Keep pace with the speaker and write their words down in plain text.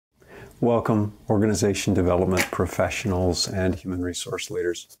Welcome, organization development professionals and human resource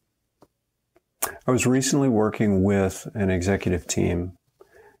leaders. I was recently working with an executive team.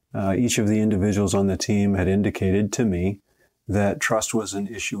 Each of the individuals on the team had indicated to me that trust was an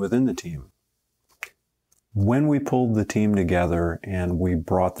issue within the team. When we pulled the team together and we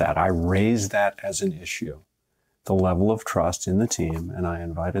brought that, I raised that as an issue, the level of trust in the team, and I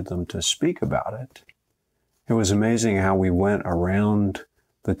invited them to speak about it. It was amazing how we went around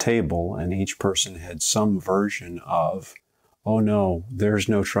the table and each person had some version of, oh no, there's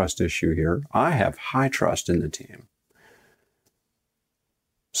no trust issue here. I have high trust in the team.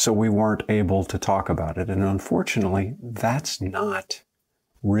 So we weren't able to talk about it. And unfortunately, that's not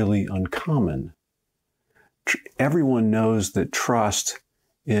really uncommon. Everyone knows that trust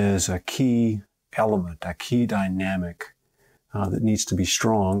is a key element, a key dynamic that needs to be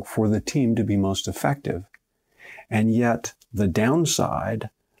strong for the team to be most effective. And yet the downside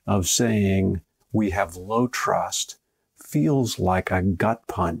of saying we have low trust feels like a gut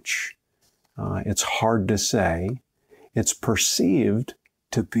punch. It's hard to say. It's perceived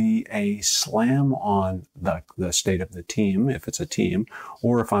to be a slam on the state of the team, if it's a team,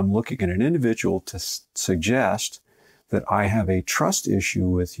 or if I'm looking at an individual to suggest that I have a trust issue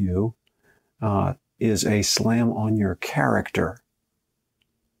with you, is a slam on your character.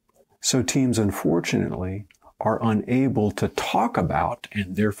 So teams, unfortunately, are unable to talk about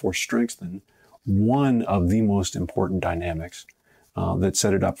and therefore strengthen one of the most important dynamics that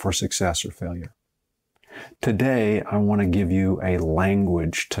set it up for success or failure. Today, I want to give you a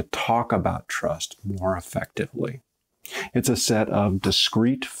language to talk about trust more effectively. It's a set of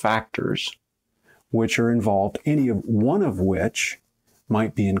discrete factors which are involved, one of which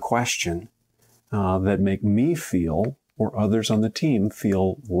might be in question, that make me feel, or others on the team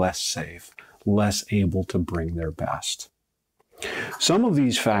feel, less safe, less able to bring their best. Some of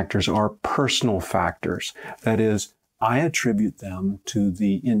these factors are personal factors. That is, I attribute them to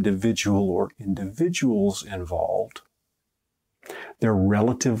the individual or individuals involved. They're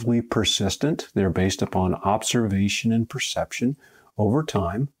relatively persistent. They're based upon observation and perception over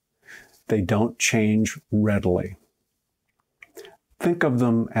time. They don't change readily. Think of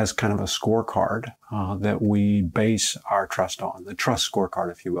them as kind of a scorecard that we base our trust on, the trust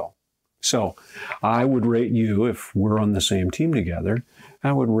scorecard, if you will. So I would rate you, if we're on the same team together,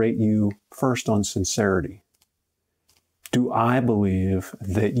 I would rate you first on sincerity. Do I believe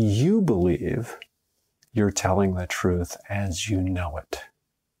that you believe you're telling the truth as you know it?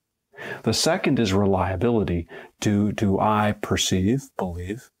 The second is reliability. Do I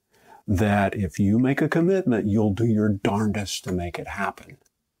believe that if you make a commitment, you'll do your darndest to make it happen?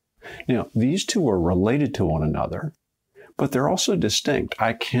 Now, these two are related to one another, but they're also distinct.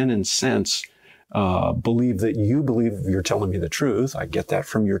 I can, in sense, believe that you believe you're telling me the truth. I get that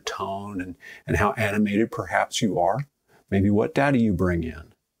from your tone and how animated perhaps you are. Maybe what data you bring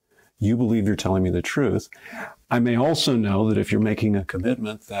in. You believe you're telling me the truth. I may also know that if you're making a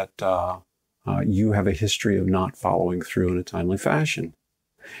commitment that you have a history of not following through in a timely fashion.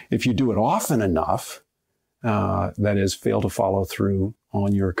 If you do it often enough, that is, fail to follow through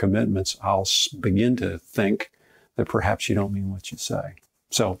on your commitments, I'll begin to think that perhaps you don't mean what you say.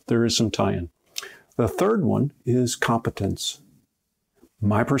 So there is some tie-in. The third one is competence.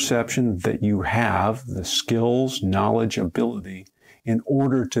 My perception that you have the skills, knowledge, ability in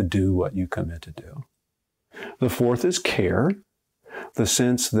order to do what you commit to do. The fourth is care, the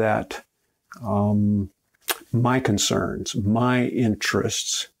sense that my concerns, my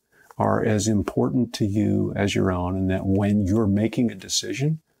interests are as important to you as your own, and that when you're making a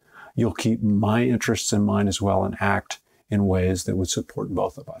decision, you'll keep my interests in mind as well and act in ways that would support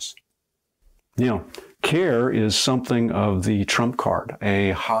both of us. Now, care is something of the trump card,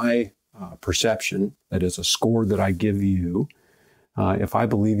 a high perception, that is a score that I give you. If I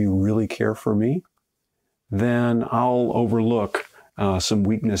believe you really care for me, then I'll overlook some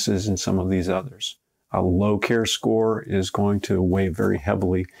weaknesses in some of these others. A low care score is going to weigh very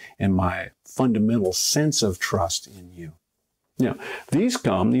heavily in my fundamental sense of trust in you. Now, these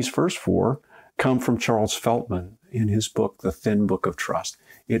first four come from Charles Feltman in his book, The Thin Book of Trust.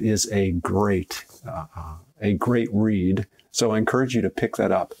 It is a great read. So I encourage you to pick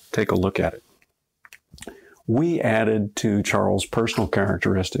that up, take a look at it. We added to Charles' personal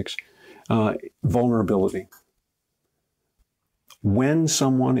characteristics, vulnerability. When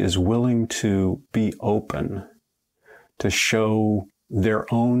someone is willing to be open, to show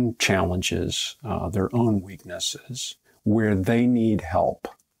their own challenges, their own weaknesses, where they need help,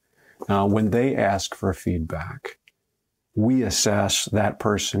 when they ask for feedback, we assess that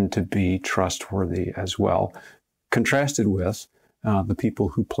person to be trustworthy as well, contrasted with the people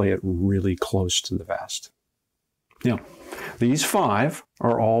who play it really close to the vest. Now, these 5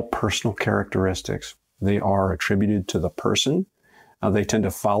 are all personal characteristics. They are attributed to the person. They tend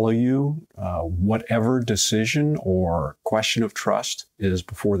to follow you, whatever decision or question of trust is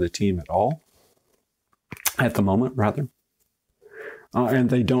before the team at the moment, rather. And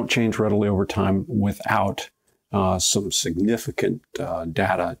they don't change readily over time without some significant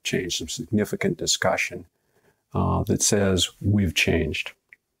data change, some significant discussion that says we've changed.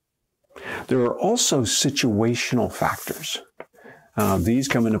 There are also situational factors. These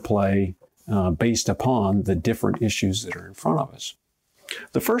come into play based upon the different issues that are in front of us.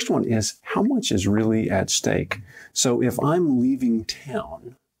 The first one is how much is really at stake. So if I'm leaving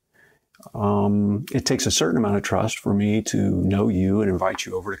town, it takes a certain amount of trust for me to know you and invite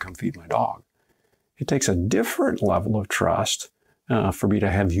you over to come feed my dog. It takes a different level of trust for me to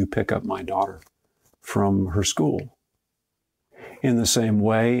have you pick up my daughter from her school. In the same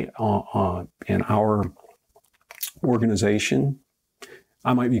way, in our organization,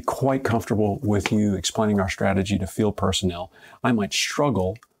 I might be quite comfortable with you explaining our strategy to field personnel. I might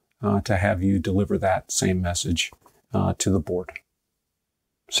struggle to have you deliver that same message to the board.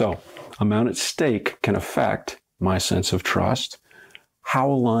 So, amount at stake can affect my sense of trust.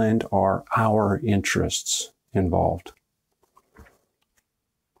 How aligned are our interests involved?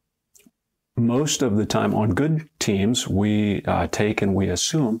 Most of the time on good teams, we take and we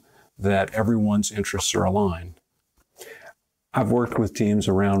assume that everyone's interests are aligned. I've worked with teams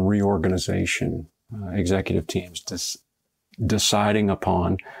around reorganization, executive teams, deciding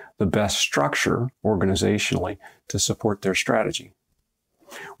upon the best structure organizationally to support their strategy.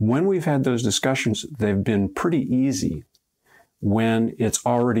 When we've had those discussions, they've been pretty easy when it's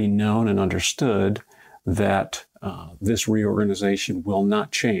already known and understood that this reorganization will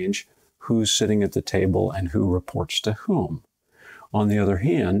not change who's sitting at the table and who reports to whom. On the other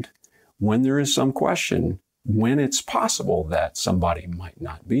hand, when there is some question, when it's possible that somebody might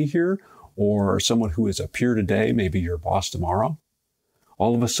not be here or someone who is up here today, maybe your boss tomorrow,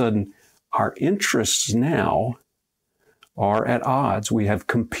 all of a sudden our interests now are at odds. We have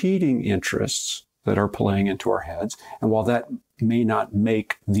competing interests that are playing into our heads. And while that may not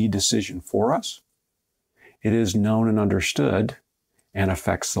make the decision for us, it is known and understood and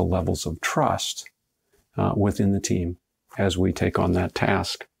affects the levels of trust within the team as we take on that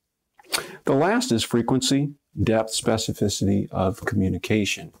task. The last is frequency, depth, specificity of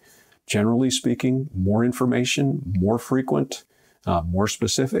communication. Generally speaking, more information, more frequent, more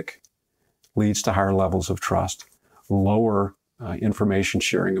specific leads to higher levels of trust. Lower information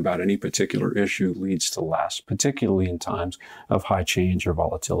sharing about any particular issue leads to less, particularly in times of high change or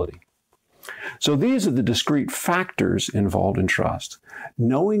volatility. So these are the discrete factors involved in trust.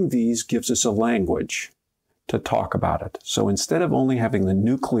 Knowing these gives us a language to talk about it. So instead of only having the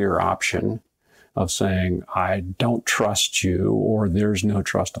nuclear option of saying, I don't trust you, or there's no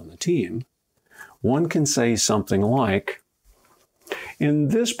trust on the team, one can say something like, in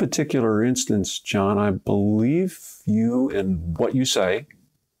this particular instance, John, I believe you in what you say,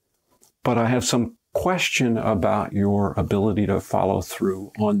 but I have some question about your ability to follow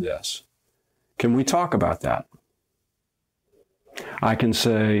through on this. Can we talk about that? I can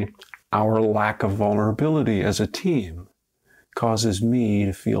say, our lack of vulnerability as a team causes me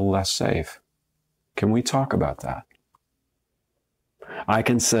to feel less safe. Can we talk about that? I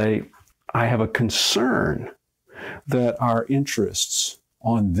can say, I have a concern that our interests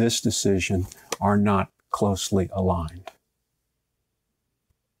on this decision are not closely aligned.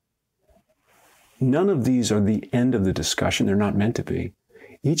 None of these are the end of the discussion. They're not meant to be.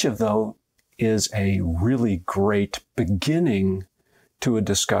 Each of those is a really great beginning to a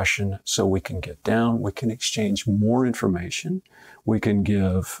discussion so we can get down, we can exchange more information, we can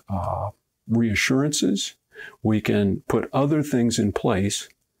give reassurances, we can put other things in place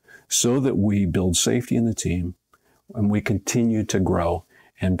so that we build safety in the team and we continue to grow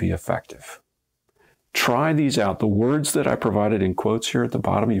and be effective. Try these out. The words that I provided in quotes here at the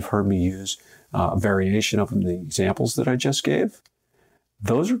bottom, you've heard me use a variation of them, the examples that I just gave.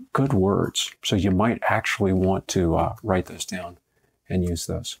 Those are good words, so you might actually want to write those down and use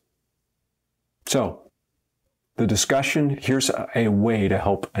those. So, the discussion, here's a way to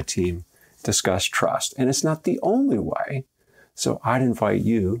help a team discuss trust. And it's not the only way, so I'd invite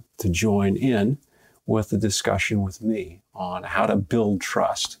you to join in with the discussion with me on how to build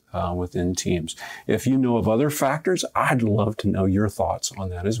trust within teams. If you know of other factors, I'd love to know your thoughts on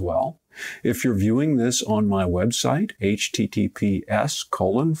that as well. If you're viewing this on my website,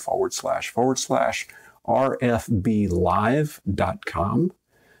 https://rfblive.com,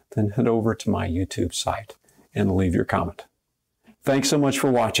 then head over to my YouTube site and leave your comment. Thanks so much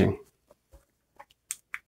for watching.